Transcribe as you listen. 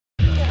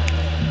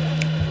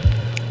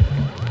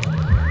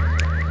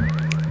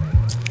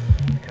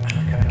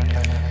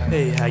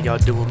Hey, how y'all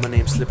doing? My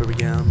name's Slippery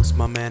Elm. It's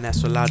my man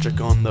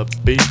AstroLogical on the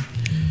beat.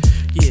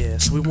 Yeah,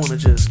 so we wanna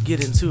just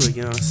get into it,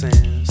 you know what I'm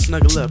saying?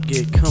 Snuggle up,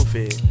 get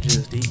comfy,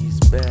 just ease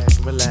back,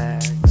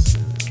 relax.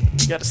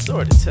 We got a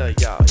story to tell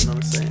y'all, you know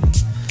what I'm saying?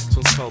 This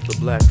one's called The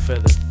Black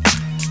Feather.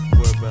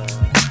 We're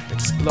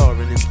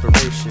exploring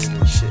inspiration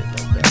and shit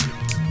like that.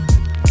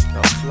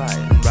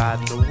 Flying,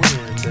 riding the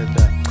wind, and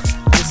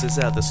this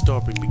is how the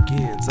story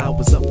begins. I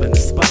was up in the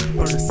spot,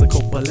 burning a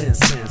couple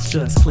incense,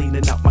 just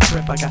cleaning out my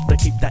crib. I got to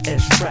keep that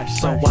ash fresh,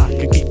 so I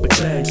can keep it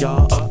clear,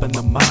 y'all, up in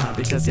the mind,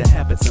 because your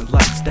habits and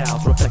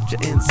lifestyles reflect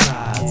your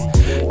insides.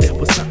 There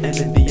was something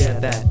in the air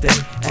that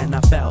day, and I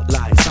felt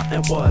like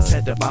something was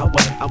headed my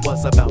way. I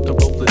was about to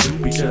roll the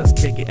doobie, just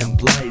kick it and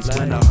blaze,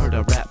 when I heard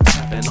a rap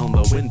tapping on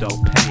the window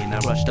pane. I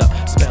rushed up,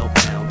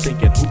 spellbound,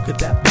 thinking who could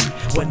that be?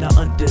 When I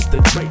undid the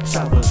drapes,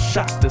 I was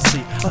shocked to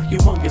see a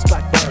humongous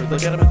black bird.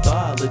 Look at a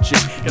mythology.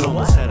 It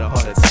almost had a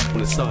heart attack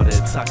when it started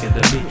talking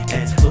to me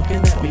and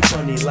looking at me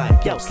funny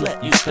like, yo,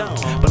 slut, you stone.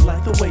 But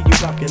like the way you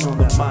rockin' on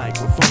that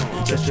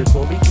microphone, just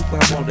for me to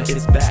climb on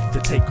its back to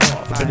take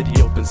off up into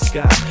the open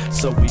sky,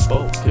 so we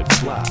both could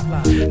fly.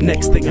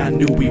 Next thing I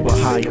knew, we were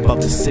high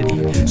above the city,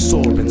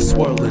 soaring,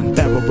 swirling,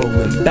 barrel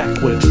rolling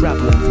backward,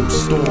 traveling through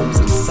storms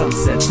and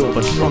sunsets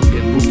over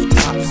shrunken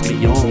rooftops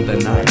beyond the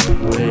night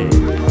way.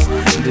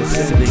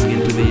 Descending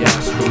into the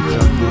astral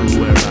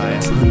jungle where I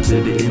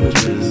hunted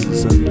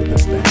images under the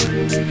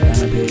band, and I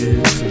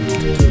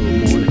listened till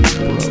morning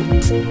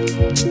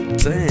broke.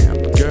 Damn,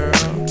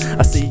 girl,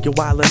 I see you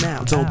wildin'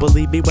 out. Don't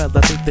believe me? Well,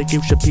 I think that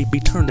you should be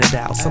turning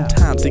out.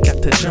 Sometimes you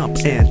got to jump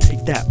and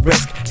take that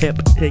risk. Hip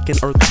taking,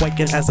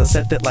 earthquaking as I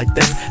said it like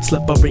this.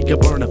 Slippery, you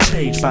burn a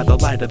page by the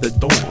light of the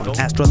dawn.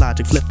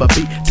 Astrologic, flip a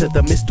beat to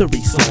the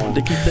mystery song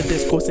to keep the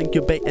discourse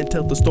incubate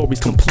until the story's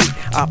complete.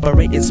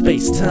 Operate in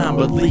space-time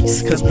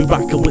release, cause we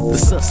rockin' with the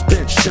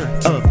suspension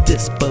of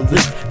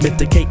disbelief,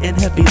 mitigating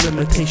heavy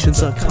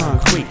limitations of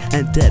concrete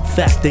and dead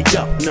fact. They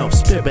up, no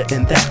spirit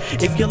in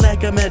that. If you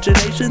lack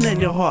imagination, then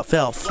your heart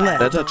fell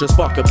flat. I touch a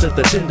spark up to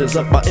the tenders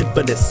of my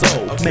infinite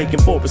soul,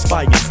 making forest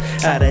fires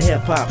out of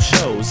hip-hop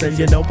shows. And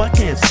you know I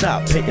can't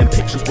stop painting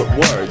pictures with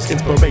words.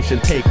 Inspiration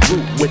take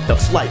root with the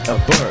flight of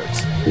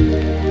birds.